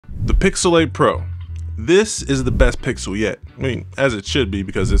Pixel 8 Pro. This is the best Pixel yet. I mean, as it should be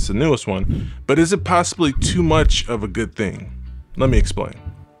because it's the newest one, but is it possibly too much of a good thing? Let me explain.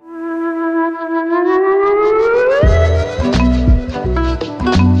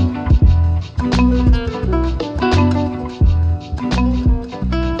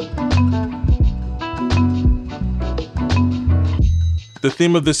 The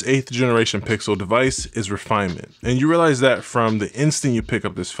theme of this 8th generation Pixel device is refinement, and you realize that from the instant you pick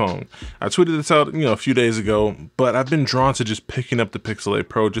up this phone. I tweeted this out, a few days ago, but I've been drawn to just picking up the Pixel 8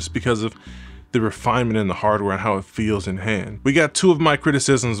 Pro just because of the refinement in the hardware and how it feels in hand. We got two of my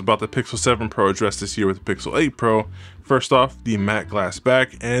criticisms about the Pixel 7 Pro addressed this year with the Pixel 8 Pro. First off, the matte glass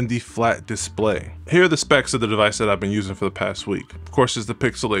back and the flat display. Here are the specs of the device that I've been using for the past week. Of course, it's the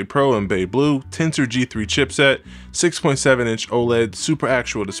Pixel 8 Pro in Bay Blue, Tensor G3 chipset, 6.7-inch OLED super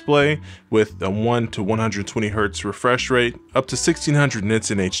actual display with a 1 to 120 Hz refresh rate, up to 1600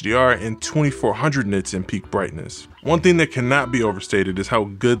 nits in HDR and 2400 nits in peak brightness. One thing that cannot be overstated is how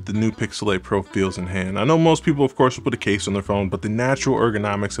good the new Pixel 8 Pro feels in hand. I know most people, of course, will put a case on their phone, but the natural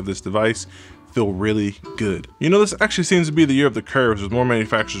ergonomics of this device feel really good. This actually seems to be the year of the curves, with more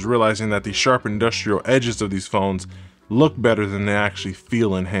manufacturers realizing that the sharp industrial edges of these phones look better than they actually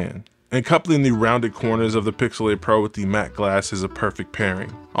feel in hand. And coupling the rounded corners of the Pixel 8 Pro with the matte glass is a perfect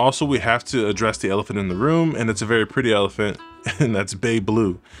pairing. Also, we have to address the elephant in the room, and it's a very pretty elephant, and that's Bay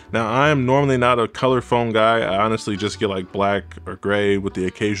Blue. Now, I am normally not a color phone guy. I honestly just get like black or gray with the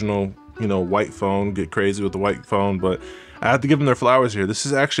occasional, white phone, get crazy with the white phone, but I have to give them their flowers here. This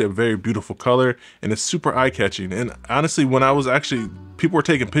is actually a very beautiful color and it's super eye-catching. And honestly, when I was people were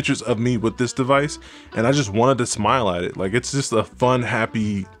taking pictures of me with this device and I just wanted to smile at it. Like, it's just a fun,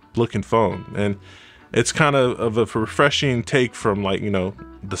 happy looking phone. And it's kind of a refreshing take from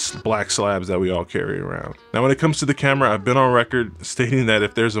the black slabs that we all carry around. Now, when it comes to the camera, I've been on record stating that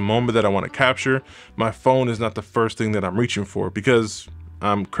if there's a moment that I want to capture, my phone is not the first thing that I'm reaching for because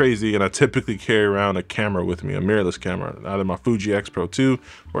I'm crazy and I typically carry around a camera with me, a mirrorless camera, either my Fuji X Pro 2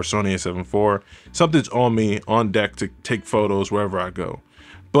 or Sony a7 IV. Something's on me, on deck to take photos wherever I go.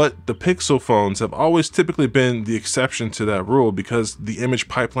 But the Pixel phones have always typically been the exception to that rule because the image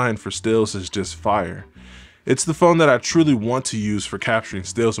pipeline for stills is just fire. It's the phone that I truly want to use for capturing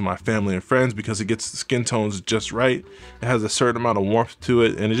stills with my family and friends because it gets the skin tones just right. It has a certain amount of warmth to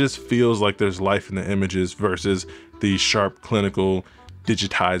it and it just feels like there's life in the images versus the sharp, clinical,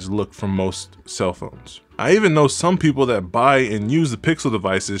 digitized look from most cell phones. I even know some people that buy and use the Pixel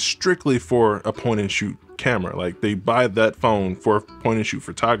devices strictly for a point and shoot camera. Like, they buy that phone for point and shoot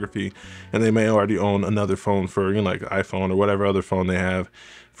photography and they may already own another phone for like iPhone or whatever other phone they have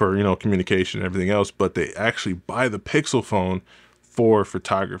for communication and everything else, but they actually buy the Pixel phone for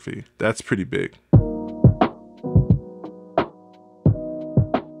photography. That's pretty big.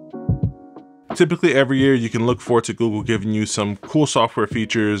 Typically every year you can look forward to Google giving you some cool software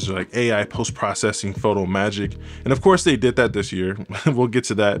features like AI post-processing photo magic. And of course they did that this year, we'll get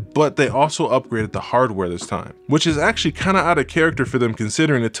to that, but they also upgraded the hardware this time, which is actually kind of out of character for them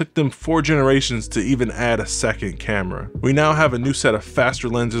considering it took them 4 generations to even add a second camera. We now have a new set of faster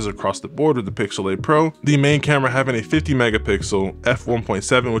lenses across the board with the Pixel 8 Pro, the main camera having a 50 megapixel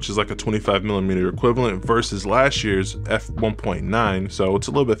f1.7, which is like a 25mm equivalent versus last year's f1.9, so it's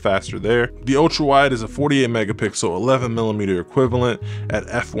a little bit faster there. The ultra wide is a 48 megapixel 11mm equivalent at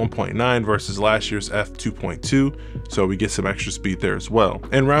f1.9 versus last year's f2.2, so we get some extra speed there as well.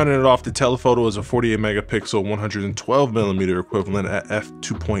 And rounding it off, the telephoto is a 48 megapixel 112mm equivalent at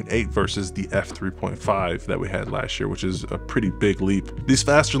f2.8 versus the f3.5 that we had last year, which is a pretty big leap. These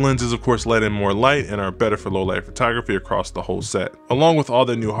faster lenses of course let in more light and are better for low light photography across the whole set. Along with all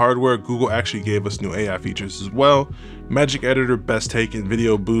the new hardware, Google actually gave us new AI features as well. Magic Editor, Best Take, and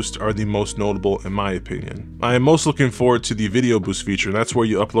Video Boost are the most notable in my opinion. I am most looking forward to the Video Boost feature, and that's where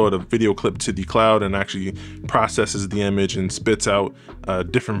you upload a video clip to the cloud and actually processes the image and spits out a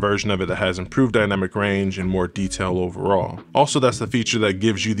different version of it that has improved dynamic range and more detail overall. Also, that's the feature that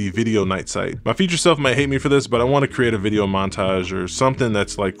gives you the video night sight. My future self might hate me for this, but I want to create a video montage or something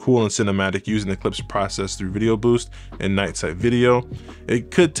that's like cool and cinematic using the clips processed through Video Boost and night sight video. It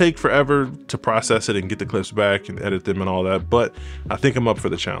could take forever to process it and get the clips back and edit them and all that, but I think I'm up for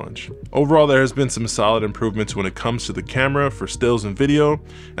the challenge. Overall, there has been some solid improvements when it comes to the camera for stills and video,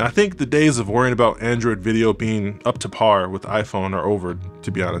 and I think the days of worrying about Android video being up to par with iPhone are over,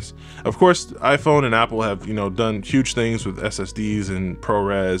 to be honest. Of course, iPhone and Apple have done huge things with SSDs and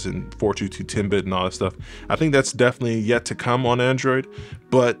ProRes and 422 10-bit and all that stuff. I think that's definitely yet to come on Android,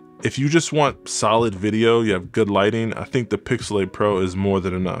 but if you just want solid video, you have good lighting, I think the Pixel 8 Pro is more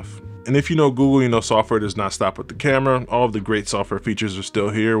than enough. And if you know Google, you know software does not stop with the camera. All of the great software features are still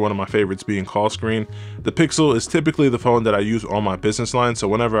here, one of my favorites being call screen. The Pixel is typically the phone that I use on my business line, so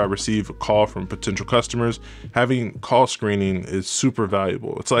whenever I receive a call from potential customers, having call screening is super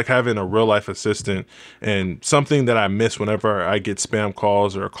valuable. It's like having a real life assistant, and something that I miss whenever I get spam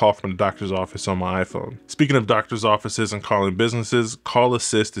calls or a call from the doctor's office on my iPhone. Speaking of doctor's offices and calling businesses, Call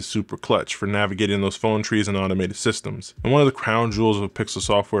Assist is super clutch for navigating those phone trees and automated systems. And one of the crown jewels of Pixel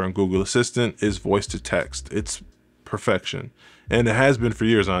software and Google Assistant is voice to text. It's perfection. And it has been for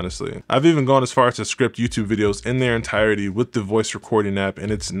years, honestly. I've even gone as far as to script YouTube videos in their entirety with the voice recording app, and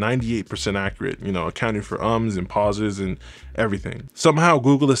it's 98% accurate, you know, accounting for ums and pauses and everything. Somehow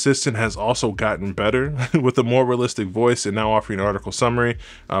Google Assistant has also gotten better with a more realistic voice, and now offering an article summary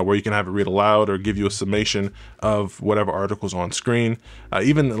where you can have it read aloud or give you a summation of whatever article's on screen.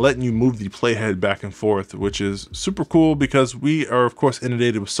 Even letting you move the playhead back and forth, which is super cool because we are of course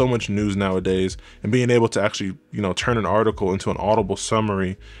inundated with so much news nowadays, and being able to actually, you know, turn an article into an audible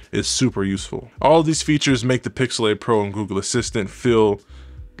summary is super useful. All of these features make the Pixel 8 Pro and Google Assistant feel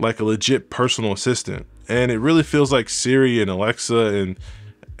like a legit personal assistant. And it really feels like Siri and Alexa and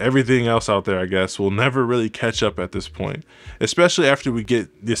everything else out there, I guess, will never really catch up at this point, especially after we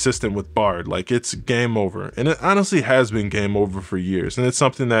get the assistant with Bard. Like, it's game over, and it honestly has been game over for years, and it's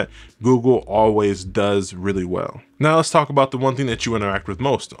something that Google always does really well. Now let's talk about the one thing that you interact with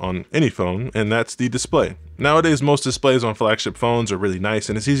most on any phone, and that's the display. Nowadays, most displays on flagship phones are really nice,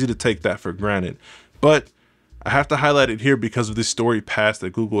 and it's easy to take that for granted, but I have to highlight it here because of this story past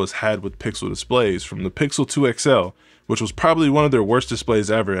that Google has had with Pixel displays. From the Pixel 2 XL, which was probably one of their worst displays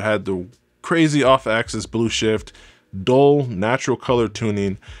ever. It had the crazy off-axis blue shift, dull natural color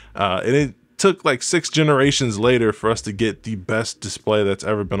tuning, and it took like 6 generations later for us to get the best display that's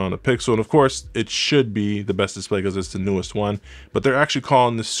ever been on a Pixel. And of course, it should be the best display because it's the newest one, but they're actually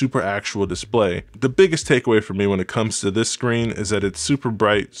calling this super actual display. The biggest takeaway for me when it comes to this screen is that it's super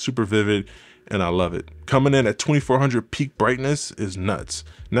bright, super vivid, and I love it. Coming in at 2400 peak brightness is nuts.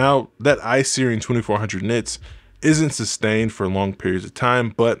 Now, that eye-searing 2400 nits isn't sustained for long periods of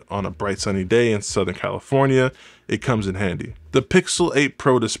time, but on a bright sunny day in Southern California, it comes in handy. The Pixel 8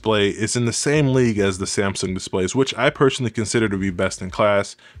 Pro display is in the same league as the Samsung displays, which I personally consider to be best in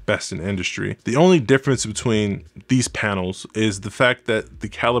class, best in industry. The only difference between these panels is the fact that the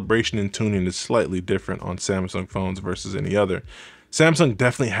calibration and tuning is slightly different on Samsung phones versus any other. Samsung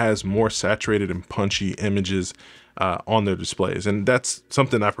definitely has more saturated and punchy images on their displays, and that's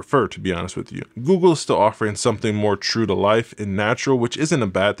something I prefer, to be honest with you. Google is still offering something more true to life and natural, which isn't a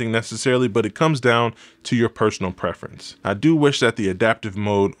bad thing necessarily, but it comes down to your personal preference. I do wish that the adaptive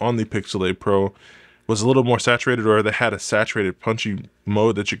mode on the Pixel 8 Pro was a little more saturated, or they had a saturated punchy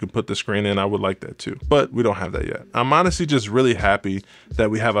mode that you could put the screen in. I would like that too, but we don't have that yet. I'm honestly just really happy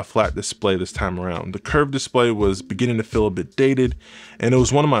that we have a flat display this time around. The curved display was beginning to feel a bit dated, and it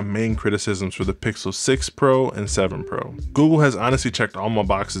was one of my main criticisms for the Pixel 6 Pro and 7 Pro. Google has honestly checked all my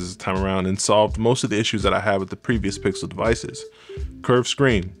boxes this time around and solved most of the issues that I had with the previous Pixel devices. Curved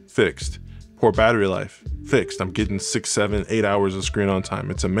screen, fixed. Poor battery life, fixed. I'm getting 6, 7, 8 hours of screen on time.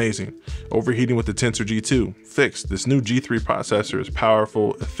 It's amazing. Overheating with the Tensor G2, fixed. This new G3 processor is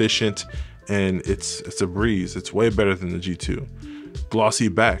powerful, efficient, and it's a breeze. It's way better than the G2. Glossy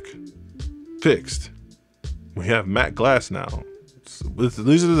back, fixed. We have matte glass now.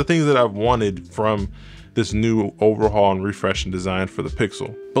 These are the things that I've wanted from this new overhaul and refresh and design for the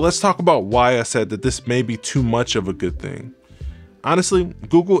Pixel. But let's talk about why I said that this may be too much of a good thing. Honestly,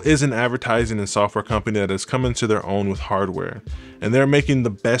 Google is an advertising and software company that has come into their own with hardware, and they're making the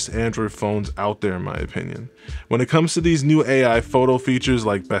best Android phones out there in my opinion. When it comes to these new AI photo features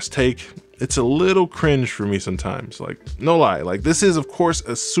like Best Take, it's a little cringe for me sometimes. Like, no lie, like this is of course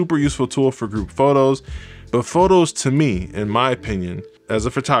a super useful tool for group photos, but photos to me, in my opinion, as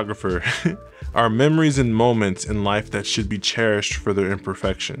a photographer, are memories and moments in life that should be cherished for their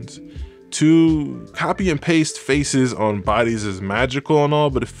imperfections. To copy and paste faces on bodies is magical and all,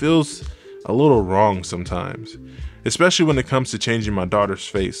 but it feels a little wrong sometimes, especially when it comes to changing my daughter's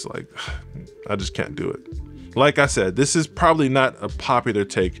face. Like, I just can't do it. Like I said, this is probably not a popular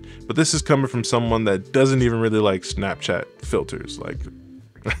take, but this is coming from someone that doesn't even really like Snapchat filters. Like,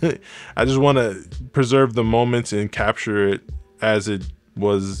 I just want to preserve the moments and capture it as it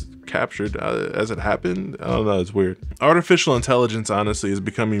was captured, as it happened. I don't know, it's weird. Artificial intelligence honestly is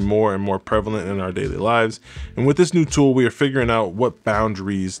becoming more and more prevalent in our daily lives, and with this new tool we are figuring out what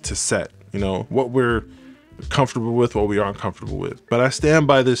boundaries to set, you know, what we're comfortable with, what we aren't comfortable with. But I stand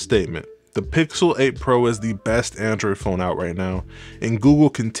by this statement: the Pixel 8 Pro is the best Android phone out right now, and Google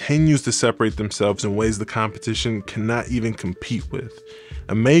continues to separate themselves in ways the competition cannot even compete with.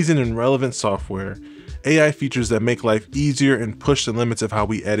 amazing and relevant software, AI features that make life easier and push the limits of how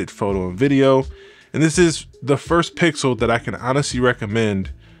we edit photo and video. And this is the first Pixel that I can honestly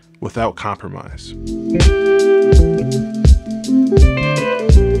recommend without compromise.